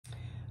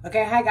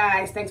Okay, hi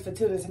guys, thanks for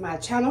tuning to my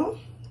channel.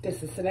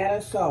 This is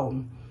Sonetta.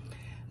 So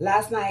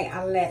last night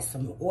I let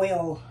some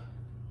oil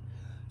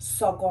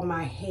soak on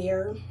my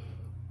hair,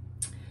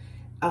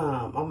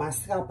 on my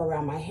scalp,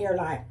 around my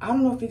hairline. I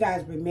don't know if you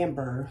guys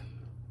remember,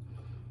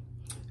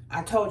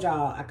 I told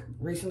y'all I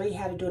recently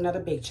had to do another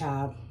big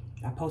chop.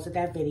 I posted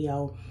that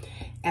video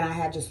and I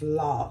had just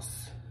lost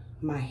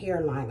my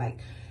hairline. Like,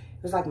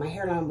 it was like my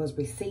hairline was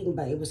receding,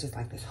 but it was just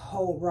like this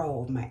whole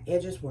row. My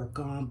edges were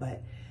gone,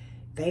 but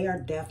they are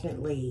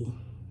definitely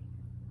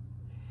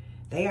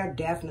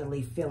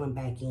filling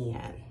back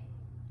in.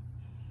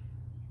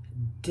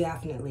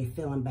 Definitely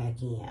filling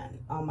back in.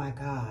 Oh my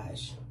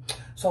gosh.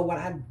 So what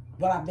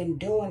I've been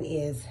doing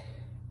is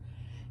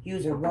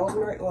using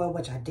rosemary oil,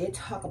 which I did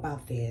talk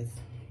about this.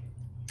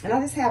 And I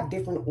just have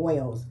different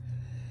oils.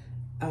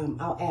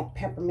 I'll add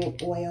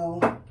peppermint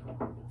oil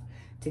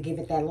to give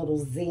it that little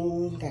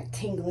zing, that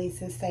tingling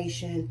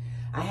sensation.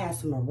 I have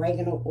some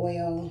oregano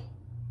oil,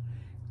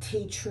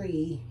 tea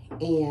tree,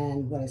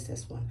 and what is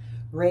this one?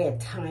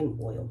 Red thyme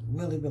oil.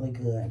 Really, really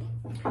good.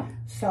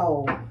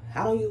 So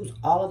I don't use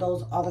all of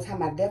those all the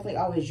time. I definitely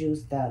always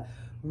use the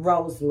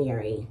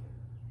rosemary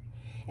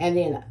and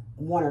then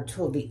one or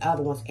two of the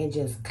other ones and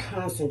just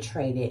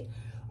concentrate it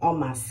on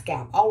my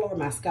scalp, all over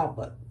my scalp,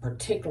 but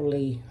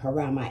particularly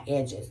around my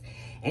edges,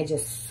 and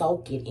just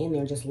soak it in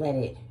there. Just let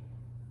it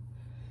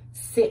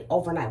sit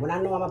overnight. When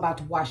I know I'm about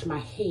to wash my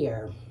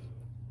hair,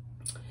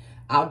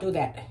 I'll do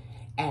that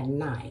at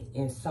night.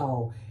 And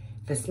so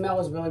the smell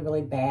is really,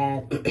 really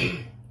bad.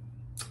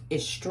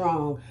 It's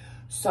strong,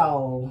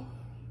 so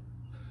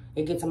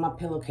it gets on my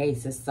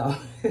pillowcases. So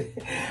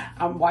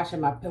I'm washing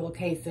my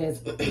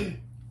pillowcases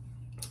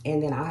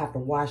and then I'll have to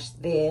wash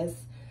this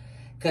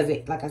because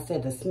it, like I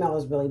said, the smell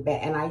is really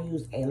bad, and I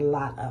use a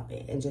lot of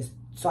it. And just,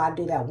 so I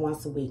do that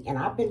once a week, and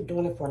I've been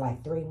doing it for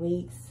like 3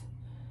 weeks,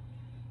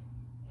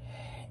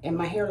 and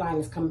my hairline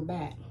is coming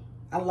back.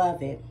 I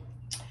love it.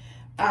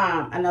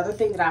 Another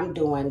thing that I'm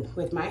doing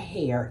with my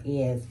hair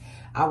is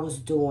I was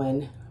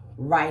doing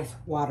rice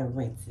water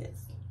rinses,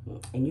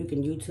 and you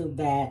can YouTube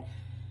that.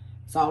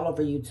 It's all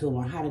over YouTube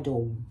on how to do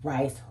a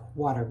rice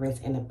water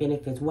rinse and the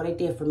benefits. What it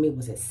did for me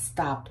was it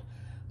stopped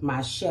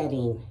my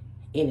shedding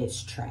in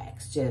its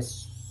tracks.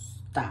 Just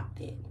stopped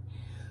it.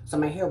 So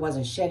my hair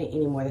wasn't shedding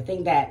anymore. The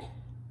thing that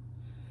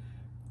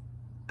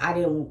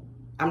I'm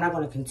not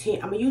going to continue.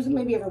 I'm going to use it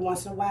maybe every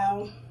once in a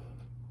while,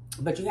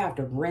 but you have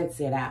to rinse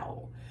it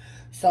out.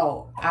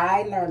 So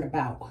I learned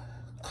about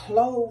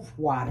clove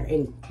water.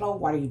 In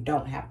clove water, you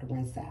don't have to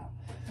rinse out.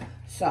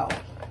 So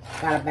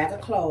got a bag of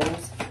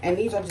cloves, and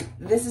these are just,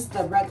 this is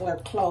the regular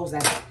cloves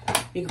that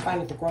you can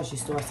find at the grocery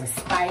store. It's a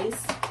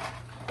spice.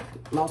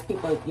 Most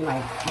people, you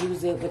like,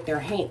 use it with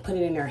their hand, put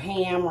it in their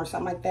ham or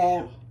something like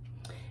that.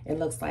 It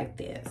looks like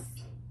this,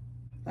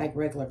 like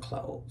regular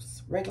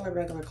cloves,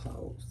 regular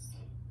cloves.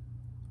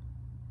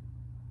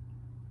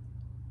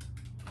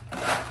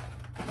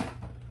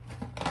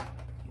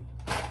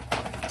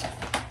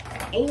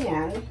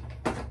 And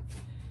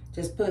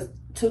just put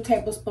 2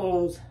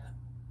 tablespoons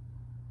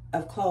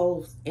of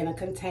cloves in a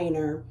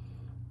container,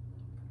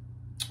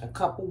 a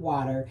cup of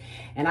water,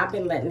 and I've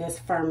been letting this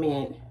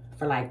ferment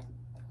for like,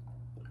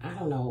 I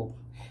don't know,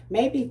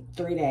 maybe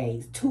 3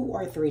 days, 2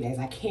 or 3 days.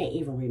 I can't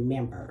even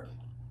remember.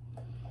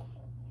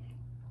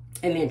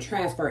 And then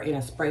transfer it in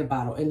a spray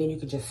bottle, and then you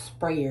can just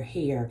spray your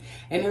hair.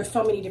 And there's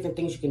so many different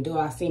things you can do.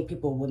 I've seen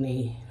people when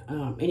they,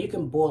 and you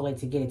can boil it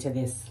to get it to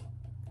this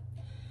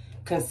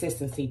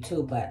consistency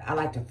too, but I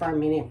like to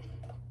ferment it.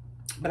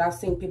 But I've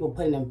seen people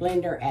put it in a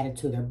blender, add it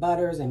to their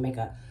butters, and make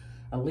a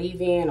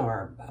leave-in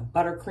or a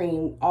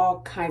buttercream,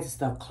 all kinds of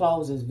stuff.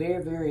 Cloves is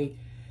very, very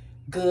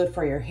good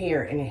for your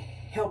hair, and it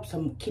helps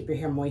them keep your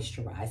hair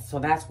moisturized. So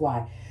that's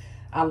why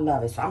I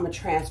love it. So I'm gonna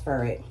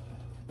transfer it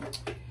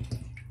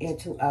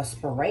into a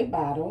spray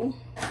bottle.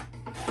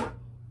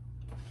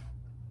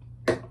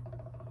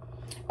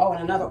 Oh,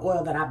 and another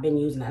oil that I've been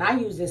using, and I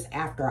use this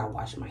after I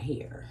wash my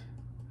hair.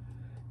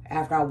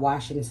 After I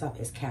wash it and stuff,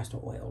 is castor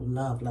oil.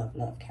 Love, love,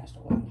 love castor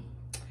oil.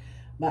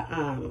 But,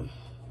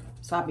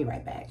 so I'll be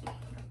right back.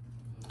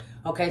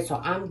 Okay, so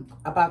I'm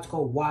about to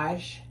go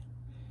wash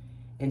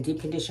and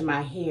deep condition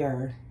my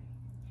hair.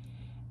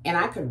 And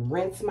I could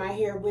rinse my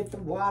hair with the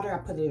water. I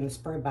put it in a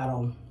spray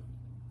bottle.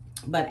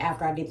 But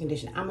after I deep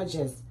condition, I'm going to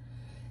just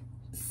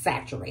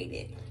saturate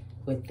it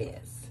with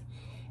this.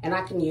 And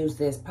I can use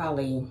this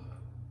probably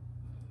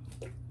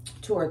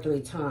 2 or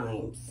 3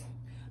 times.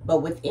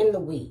 But within the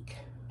week.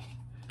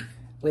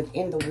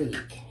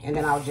 And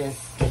then I'll just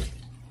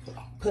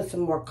put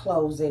some more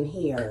cloves in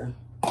here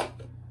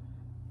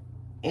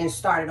and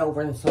start it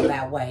over, and so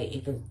that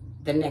way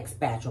the next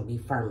batch will be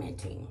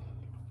fermenting.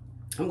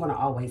 I'm going to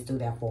always do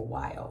that for a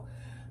while.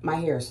 My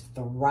hair is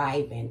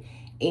thriving,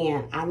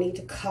 and I need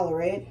to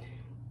color it,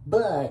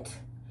 but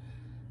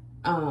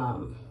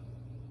I'm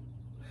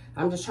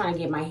just trying to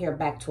get my hair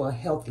back to a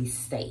healthy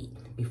state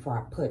before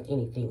I put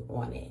anything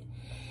on it.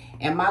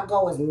 And my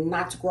goal is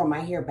not to grow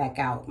my hair back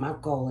out. My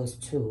goal is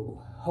to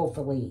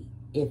hopefully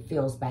it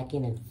fills back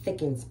in and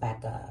thickens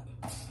back up.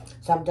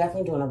 So I'm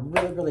definitely doing a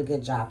really, really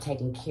good job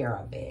taking care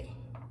of it.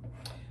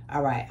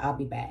 All right, I'll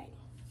be back.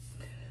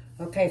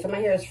 Okay, so my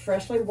hair is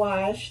freshly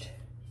washed.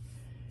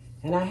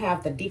 And I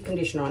have the deep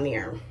conditioner on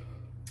there.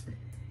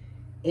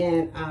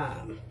 And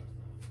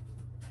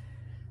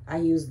I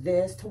use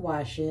this to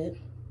wash it.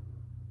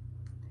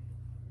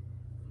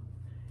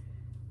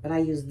 But I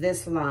use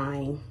this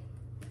line,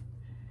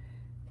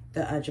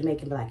 the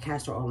Jamaican Black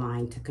Castor Oil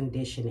line, to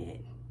condition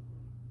it.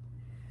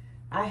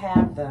 I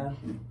have the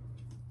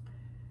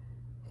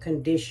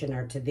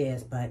conditioner to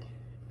this, but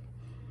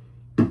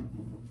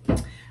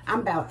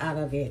I'm about out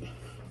of it.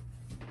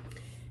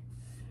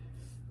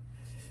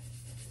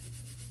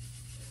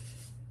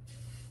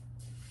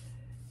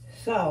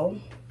 So,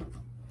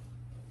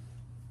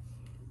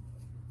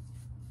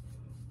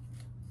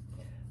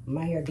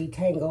 my hair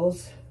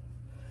detangles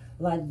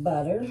like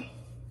butter.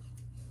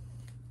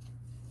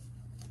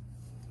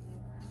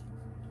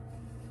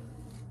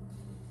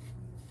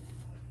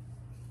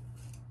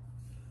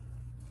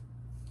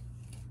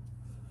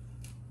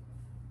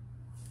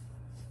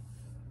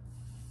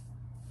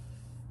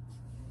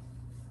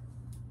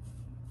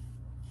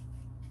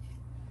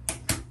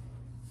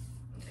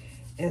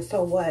 And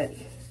so what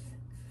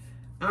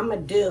I'm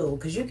gonna do,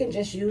 because you can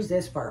just use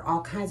this for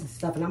all kinds of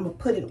stuff, and I'm gonna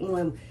put it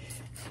on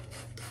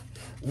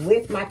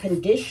with my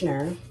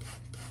conditioner.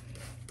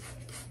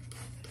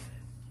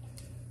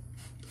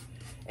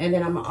 And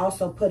then I'm gonna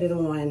also put it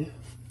on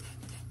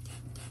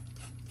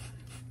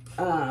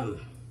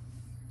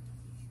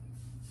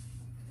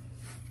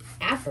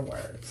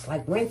afterwards,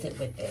 like rinse it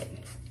with it.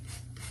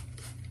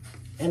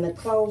 And the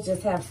cloves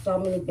just have so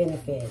many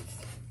benefits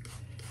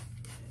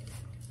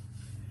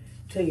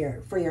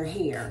to for your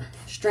hair.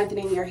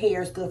 Strengthening your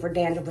hair is good for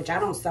dandruff, which I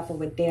don't suffer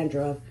with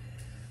dandruff.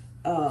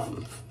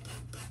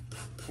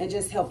 It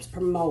just helps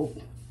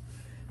promote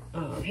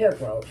hair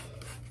growth.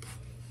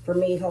 For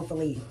me,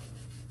 hopefully,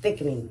 the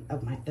thickening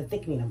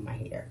of my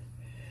hair.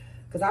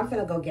 Because I'm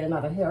gonna go get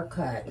another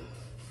haircut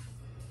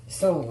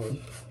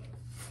soon.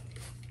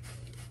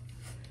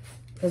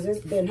 Because has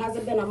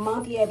it been a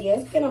month yet? Yeah,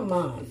 it's been a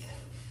month.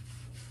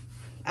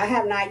 I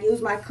have not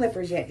used my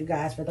clippers yet, you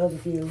guys. For those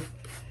of you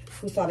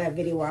who saw that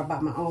video where I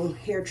bought my own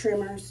hair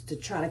trimmers to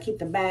try to keep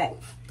the back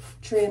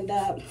trimmed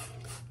up,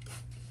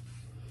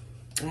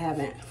 I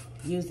haven't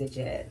used it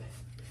yet.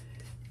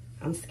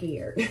 I'm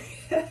scared.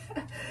 So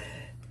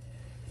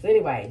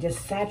anyway,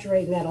 just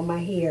saturating that on my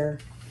hair.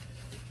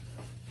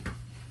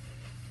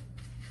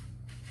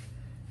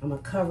 I'm gonna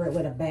cover it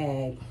with a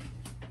bag.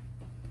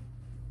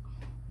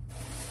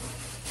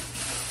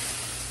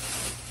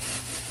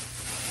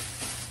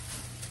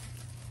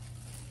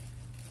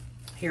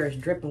 Hair is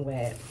dripping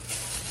wet.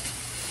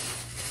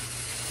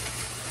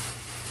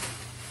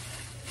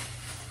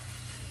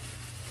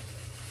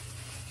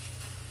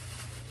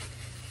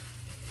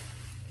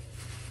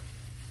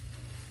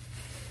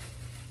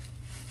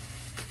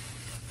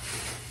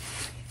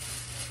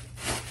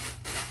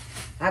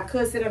 I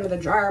could sit under the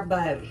dryer,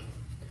 but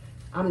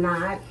I'm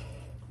not.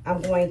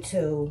 I'm going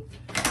to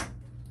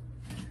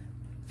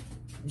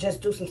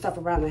just do some stuff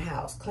around the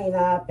house. Clean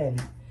up,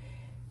 and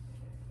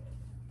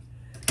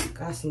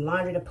got some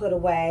laundry to put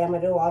away. I'm going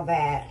to do all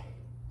that.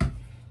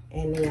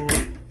 And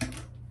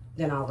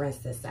then I'll rinse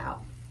this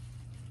out.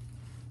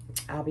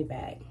 I'll be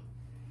back.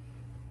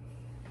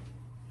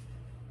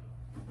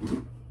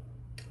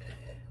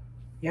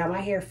 Yeah, my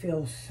hair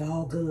feels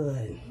so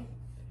good.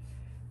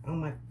 Oh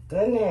my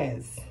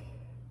goodness.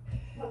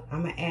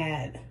 I'm gonna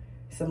add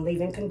some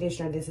leave-in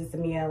conditioner. This is the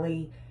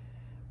Miele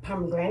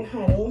Pomegranate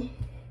Honey.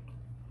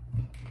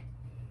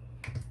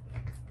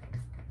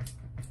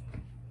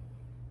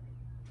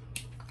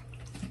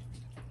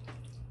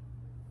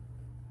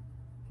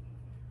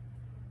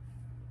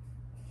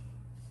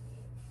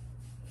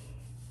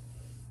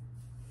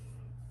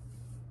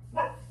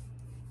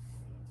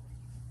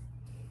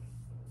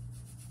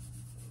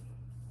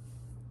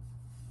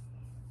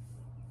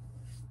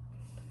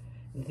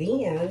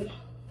 Then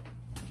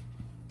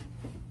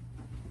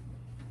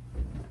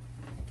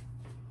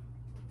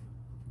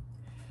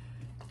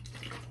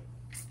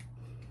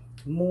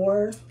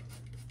more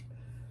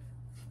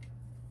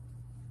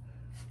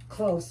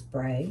clove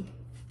spray.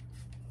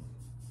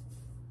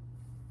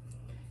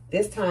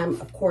 This time,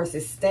 of course,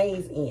 it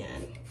stays in.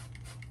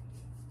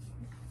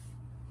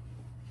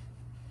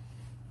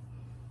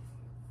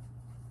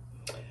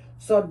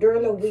 So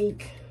during the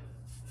week,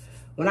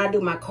 when I do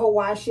my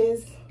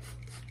co-washes,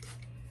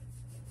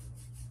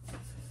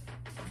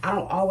 I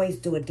don't always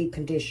do a deep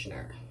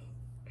conditioner.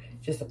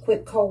 Just a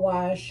quick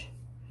co-wash.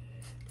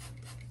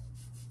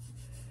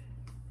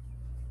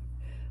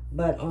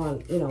 But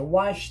on,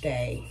 wash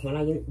day, when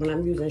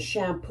I'm using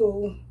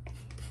shampoo,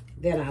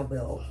 then I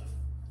will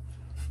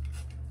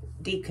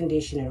deep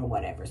condition it or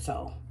whatever.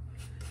 So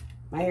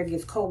my hair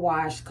gets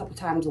co-washed a couple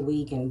times a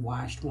week and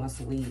washed once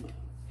a week.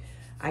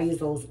 I use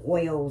those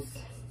oils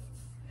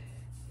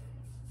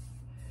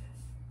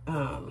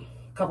a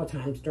couple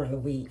times during the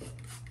week.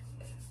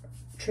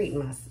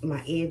 Treating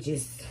my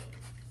edges.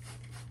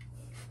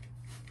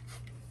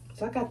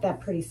 So I got that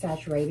pretty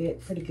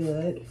saturated, pretty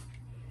good.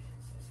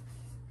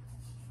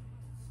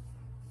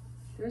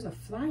 There's a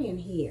fly in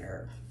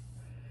here.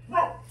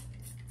 I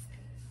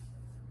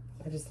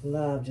just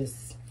love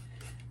just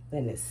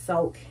letting it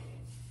soak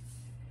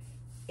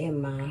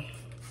in my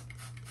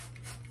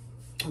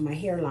on my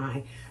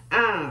hairline.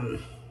 One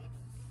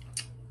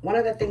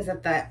of the things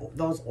that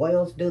those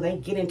oils do, they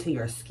get into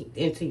your skin,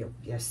 into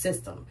your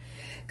system.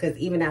 Because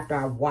even after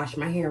I wash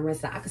my hair and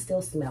rinse it, I can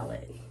still smell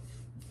it.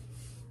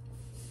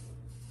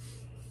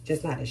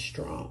 Just not as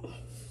strong.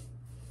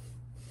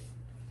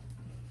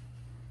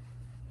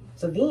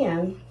 So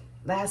then,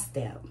 last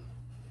step.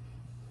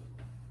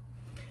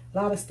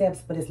 A lot of steps,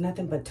 but it's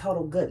nothing but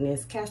total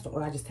goodness. Castor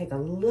oil, I just take a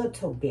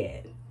little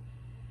bit.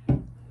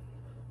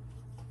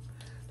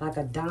 Like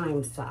a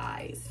dime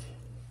size.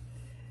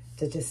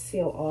 To just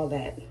seal all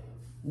that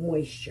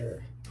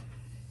moisture.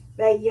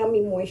 That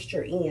yummy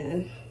moisture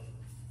in.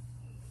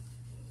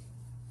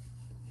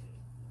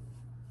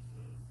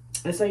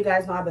 And so you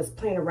guys know I was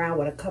playing around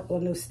with a couple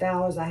of new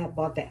styles. I had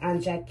bought the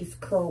Aunt Jackie's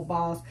curl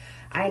balls.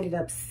 I ended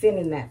up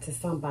sending that to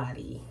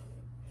somebody.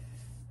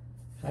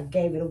 I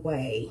gave it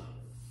away.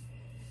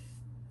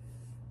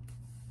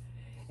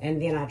 And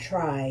then I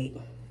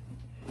tried.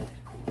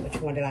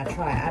 Which one did I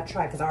try? I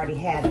tried because I already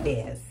had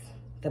this.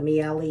 The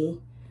Miele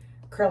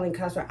curling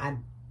custard. I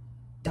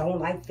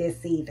don't like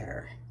this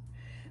either.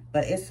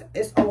 But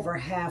it's over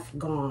half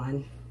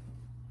gone.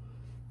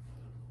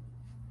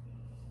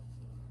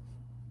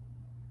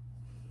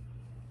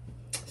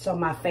 So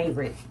my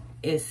favorite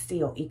is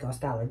still Eco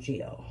Styler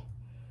Gel.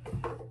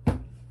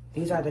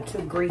 These are the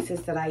two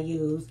greases that I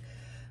use.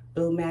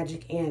 Blue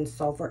Magic and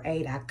Sulfur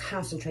 8. I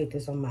concentrate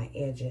this on my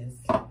edges.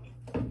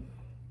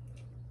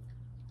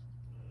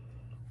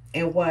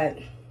 And what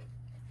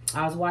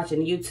I was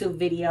watching a YouTube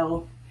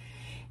video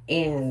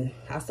and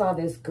I saw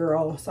this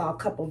girl, saw a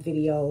couple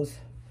videos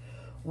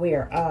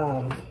where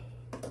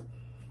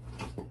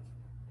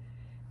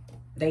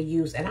they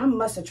use, and I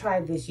must have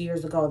tried this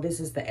years ago. This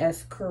is the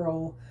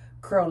Curl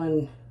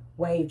and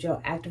Wave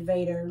Gel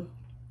Activator.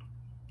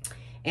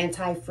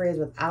 Anti-frizz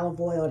with olive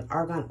oil and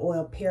argan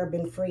oil,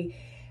 paraben free.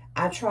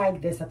 I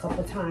tried this a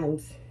couple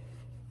times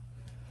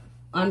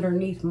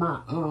underneath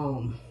my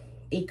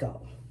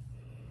Eco.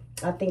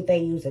 I think they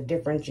use a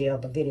different gel,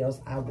 the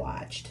videos I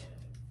watched.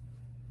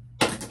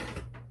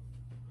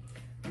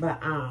 But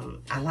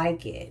I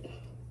like it.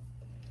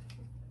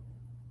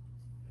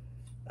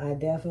 I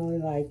definitely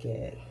like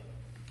it.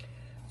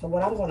 So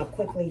what I'm gonna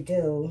quickly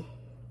do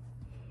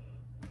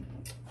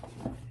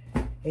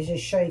is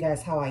just show you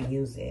guys how I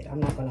use it. I'm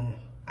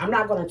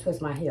not gonna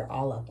twist my hair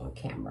all up on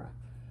camera.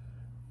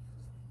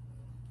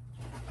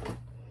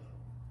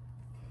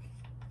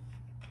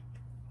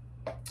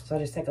 So I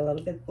just take a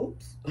little bit,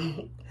 oops.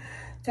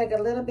 Take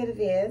a little bit of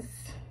this.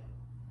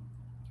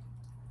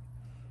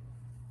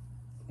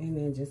 And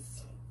then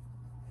just,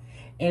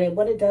 and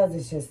what it does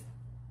is just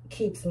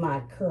keeps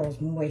my curls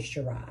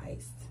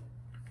moisturized.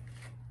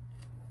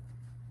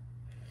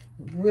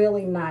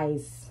 Really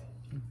nice,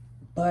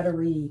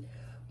 buttery,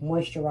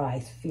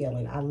 moisturized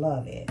feeling. I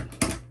love it.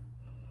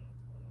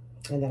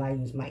 And then I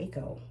use my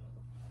Eco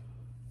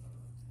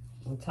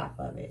on top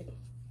of it.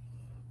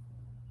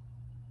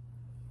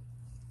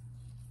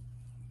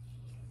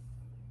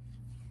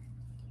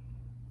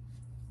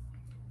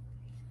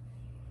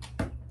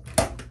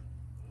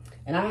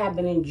 And I have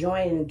been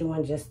enjoying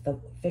doing just the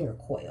finger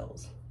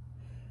coils.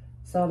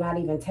 So not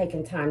even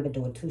taking time to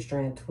do a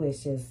 2-strand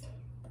twist, just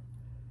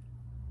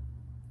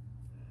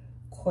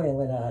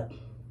coil it up.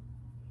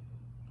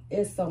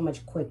 It's so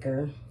much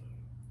quicker.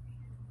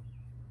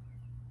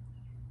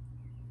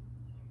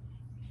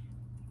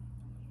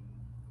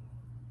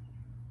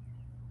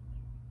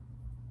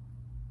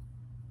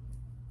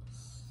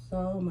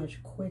 So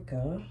much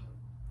quicker.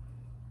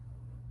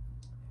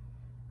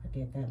 I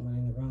did that one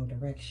in the wrong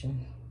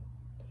direction.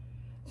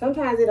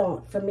 Sometimes it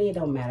don't, for me, it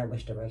don't matter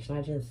which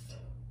direction.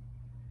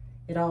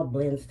 It all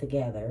blends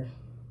together.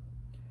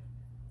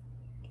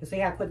 You see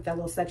how quick that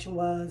little section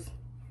was?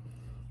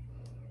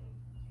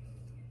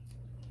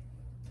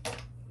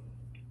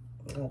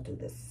 I'll do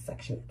this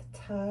section at the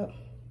top.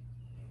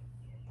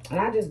 And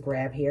I just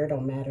grab here,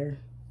 don't matter.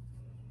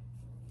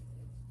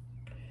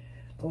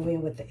 Go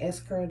in with the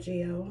S-Curl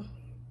Gel.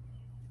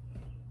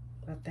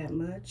 About that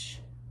much.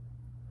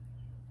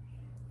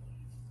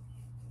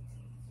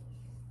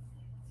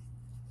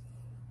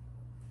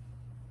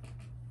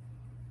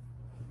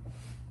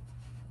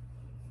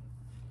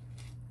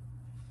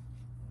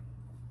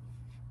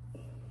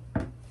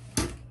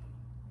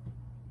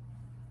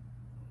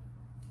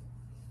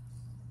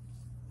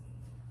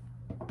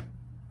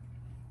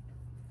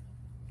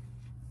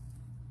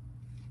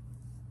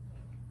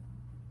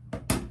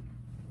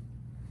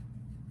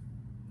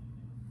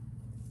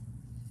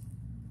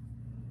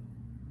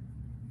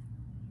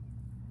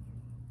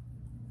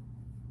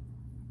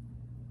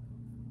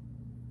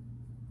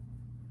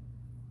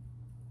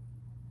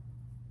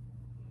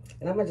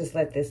 And I'm going to just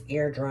let this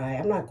air dry.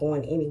 I'm not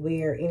going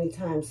anywhere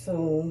anytime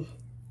soon.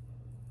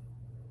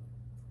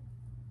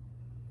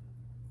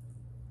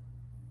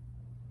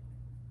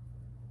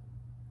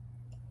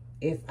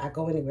 If I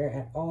go anywhere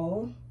at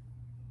all.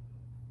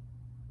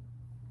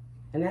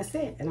 And that's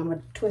it. And I'm going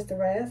to twist the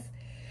rest.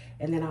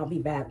 And then I'll be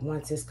back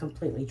once it's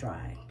completely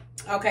dry.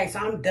 Okay, so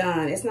I'm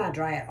done. It's not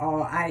dry at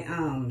all.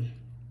 I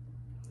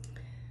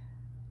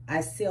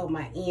sealed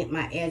my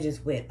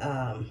edges with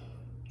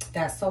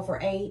that sulfur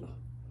 8.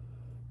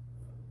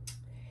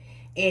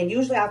 And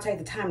usually I'll take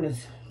the time to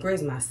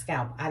grease my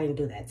scalp. I didn't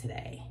do that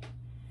today.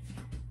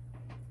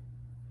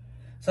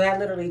 So that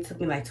literally took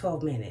me like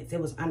 12 minutes.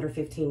 It was under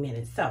 15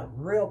 minutes. So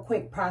real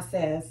quick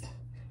process.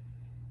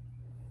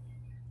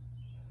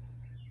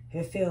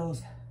 It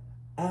feels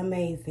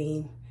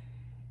amazing.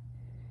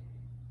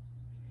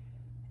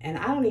 And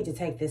I don't need to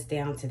take this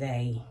down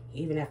today,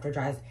 even after it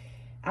dries.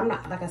 I'm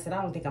not, like I said,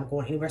 I don't think I'm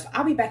going anywhere. So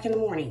I'll be back in the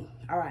morning.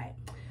 All right.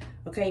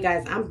 Okay, you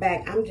guys, I'm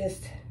back. I'm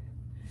just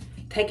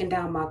taking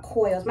down my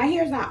coils. My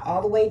hair's not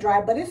all the way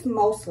dry, but it's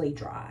mostly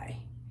dry.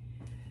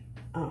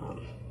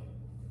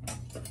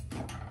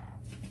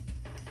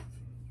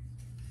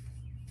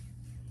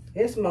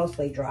 It's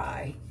mostly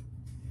dry.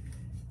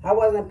 I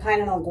wasn't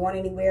planning on going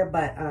anywhere,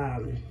 but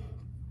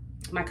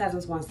my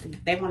cousins want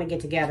to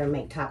get together and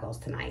make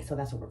tacos tonight, so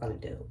that's what we're gonna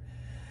do.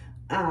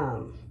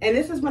 And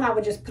this is when I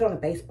would just put on a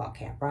baseball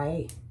cap,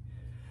 right?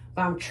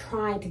 But I'm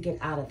trying to get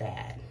out of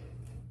that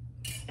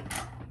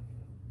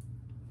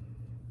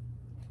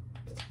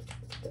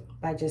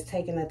by just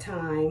taking the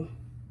time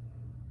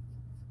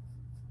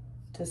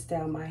to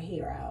style my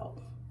hair out.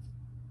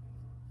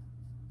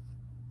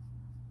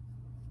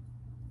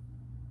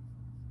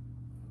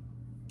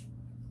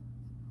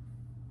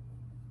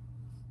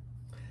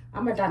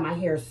 I'm gonna dye my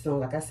hair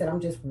soon. Like I said,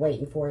 I'm just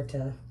waiting for it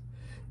to,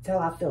 till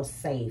I feel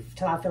safe,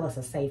 till I feel it's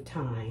a safe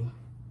time.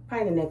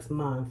 Probably the next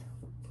month,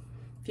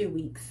 few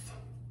weeks.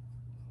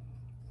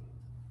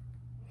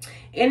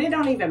 And it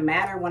don't even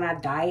matter when I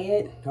dye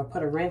it or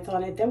put a rinse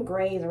on it. Them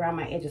grays around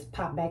my edges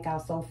pop back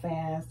out so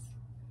fast.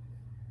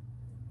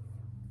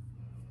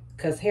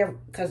 Cause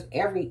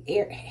every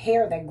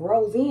hair that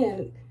grows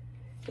in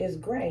is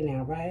gray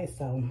now, right?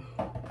 So,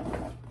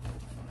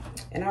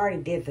 and I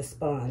already did the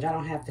sponge. I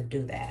don't have to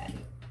do that.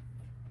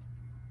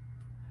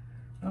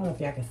 I don't know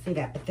if y'all can see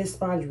that, but this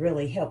sponge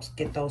really helps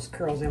get those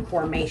curls in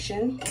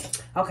formation.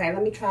 Okay,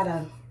 let me try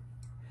to,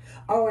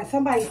 oh, and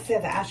somebody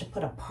said that I should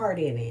put a part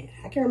in it.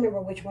 I can't remember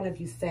which one of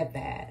you said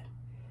that.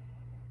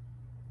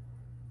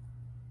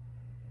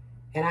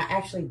 And I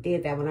actually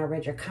did that when I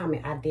read your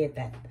comment. I did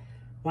that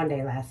one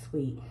day last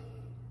week.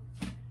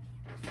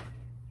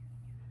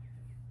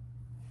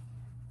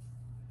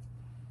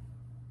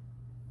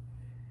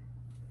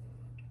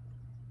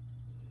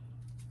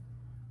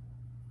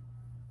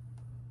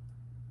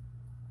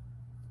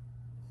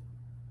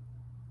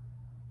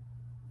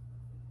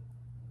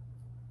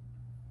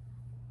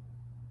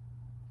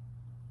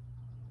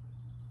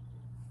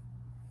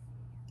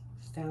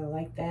 Style it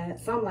like that,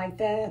 something like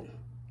that.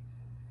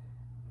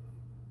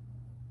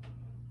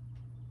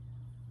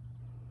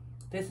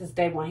 This is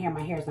day one hair.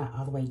 My hair is not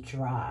all the way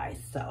dry,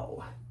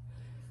 so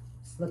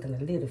it's looking a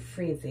little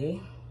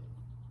frizzy.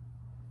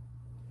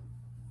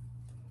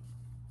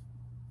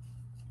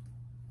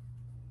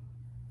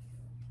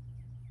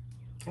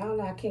 I don't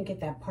know, I can't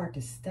get that part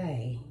to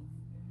stay.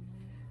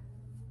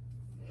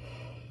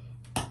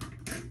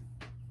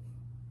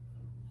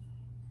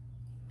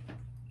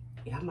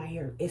 Yeah, my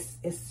hair, it's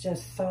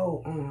just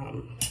so,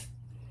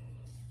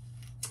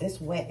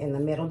 it's wet in the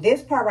middle.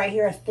 This part right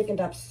here is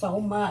thickened up so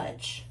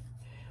much.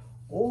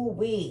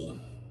 Ooh-wee.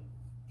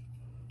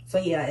 So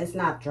yeah, it's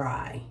not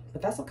dry,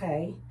 but that's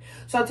okay.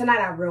 So tonight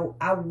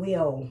I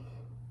will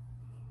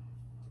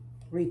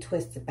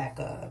retwist it back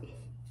up.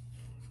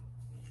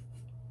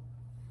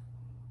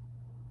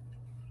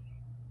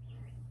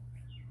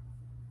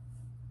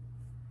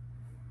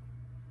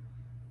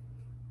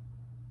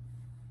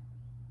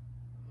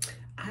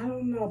 I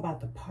don't know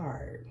about the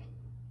part.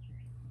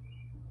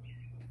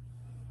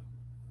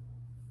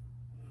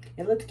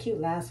 It looked cute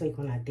last week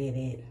when I did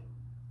it.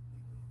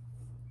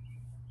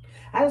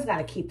 I just got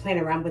to keep playing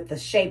around with the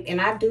shape, and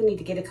I do need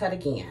to get it cut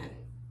again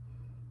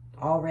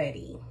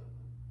already.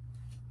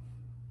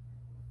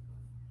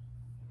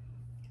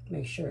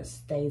 Make sure it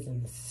stays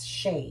in the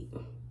shape.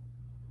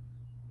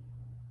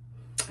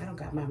 I don't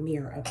got my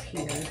mirror up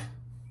here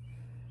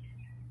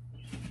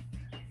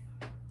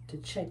to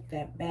check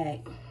that back.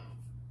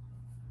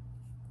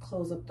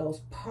 Close up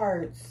those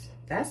parts.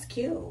 That's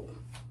cute.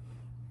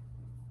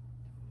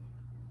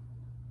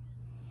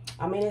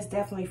 I mean, it's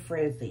definitely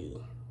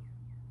frizzy,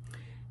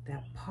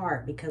 that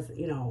part, because,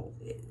 you know,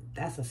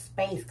 that's a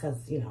space,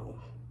 because, you know,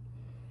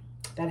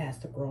 that has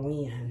to grow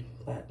in.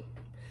 But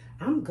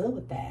I'm good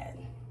with that.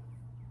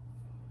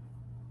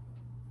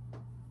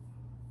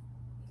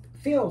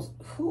 Feels,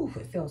 whew,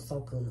 it feels so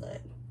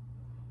good.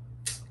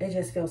 It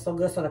just feels so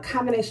good. So the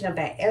combination of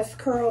that S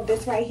curl,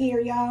 this right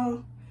here,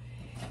 y'all,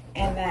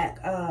 and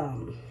that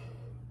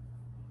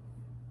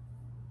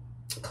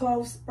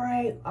clove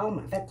spray,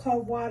 that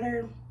clove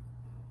water,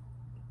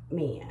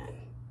 man,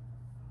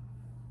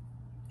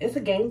 it's a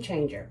game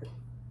changer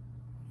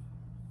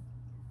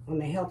on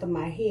the health of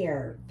my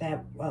hair.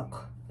 That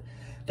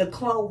the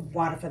clove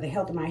water for the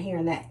health of my hair,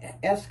 and that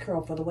S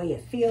curl for the way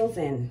it feels.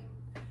 And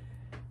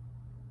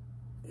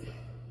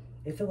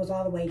If it was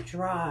all the way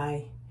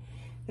dry,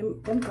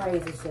 them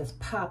braids is just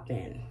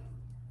popping.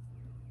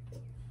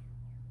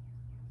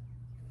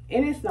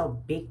 And it's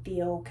no big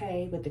deal,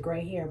 okay, with the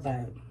gray hair,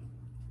 but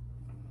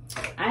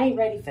I ain't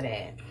ready for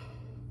that.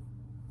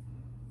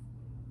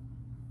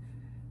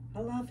 I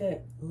love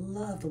it.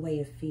 Love the way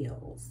it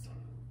feels.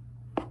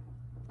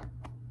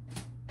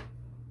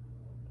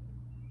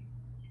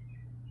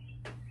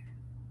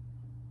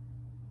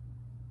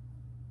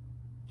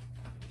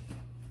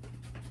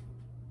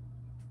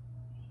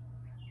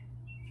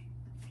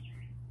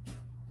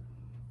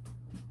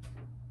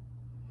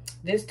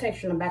 This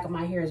texture in the back of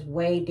my hair is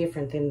way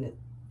different than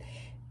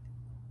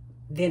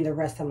the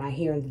rest of my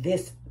hair. And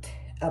this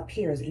up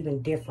here is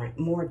even different,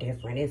 more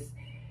different. It's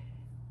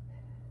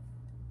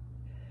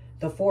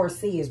the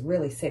 4C is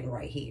really sitting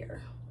right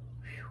here.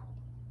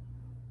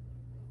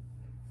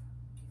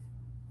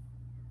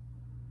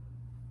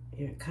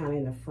 And kind of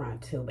in the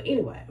front too. But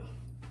anyway,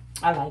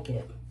 I like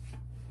it.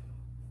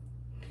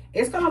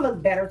 It's going to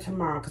look better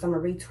tomorrow because I'm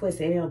going to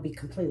retwist it and it'll be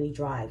completely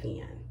dry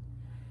then.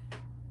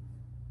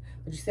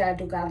 But you see, I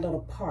do got a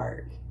little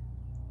part.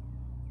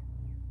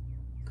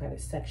 Got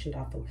it sectioned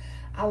off.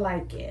 I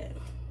like it.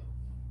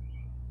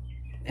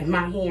 And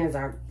my hands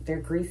they're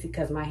greasy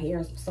because my hair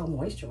is so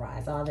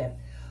moisturized.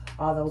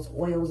 All those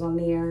oils on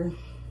there.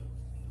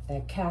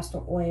 That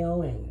castor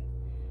oil and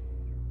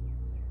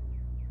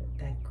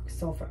that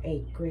sulfur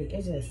 8 grease.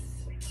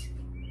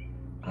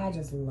 I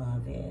just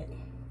love it.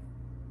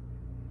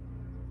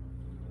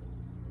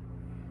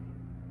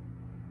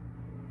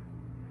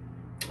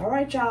 All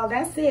right, y'all,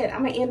 that's it.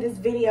 I'm gonna end this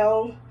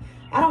video.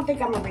 I don't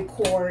think I'm gonna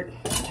record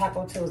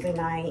Taco Tuesday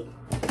night.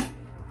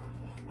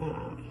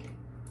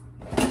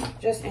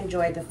 Just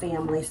enjoy the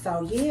family.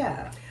 So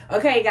yeah.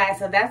 Okay, guys,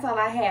 so that's all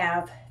I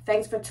have.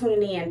 Thanks for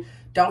tuning in.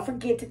 Don't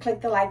forget to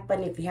click the like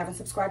button. If you haven't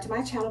subscribed to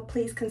my channel,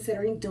 please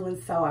consider doing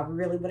so. I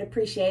really would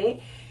appreciate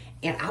it.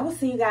 And I will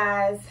see you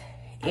guys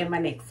in my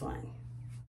next one.